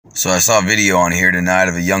So I saw a video on here tonight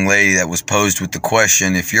of a young lady that was posed with the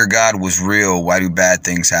question, if your God was real, why do bad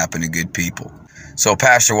things happen to good people? So a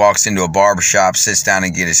pastor walks into a barber shop, sits down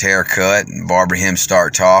and get his hair cut, and barber and him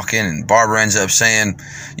start talking, and barber ends up saying,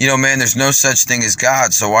 you know, man, there's no such thing as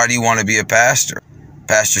God, so why do you want to be a pastor?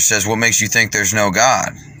 Pastor says, what makes you think there's no God?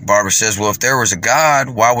 Barber says, well, if there was a God,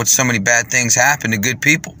 why would so many bad things happen to good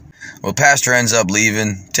people? Well, pastor ends up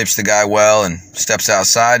leaving, tips the guy well, and steps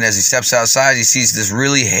outside. And as he steps outside, he sees this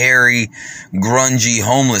really hairy, grungy,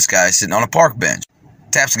 homeless guy sitting on a park bench.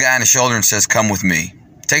 Taps the guy on the shoulder and says, come with me.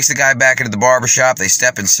 Takes the guy back into the barber shop. They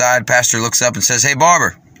step inside. Pastor looks up and says, hey,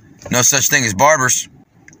 barber, no such thing as barbers.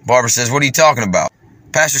 Barber says, what are you talking about?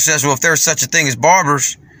 Pastor says, well, if there was such a thing as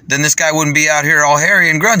barbers, then this guy wouldn't be out here all hairy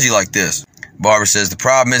and grungy like this. Barber says, the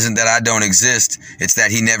problem isn't that I don't exist, it's that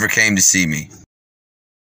he never came to see me.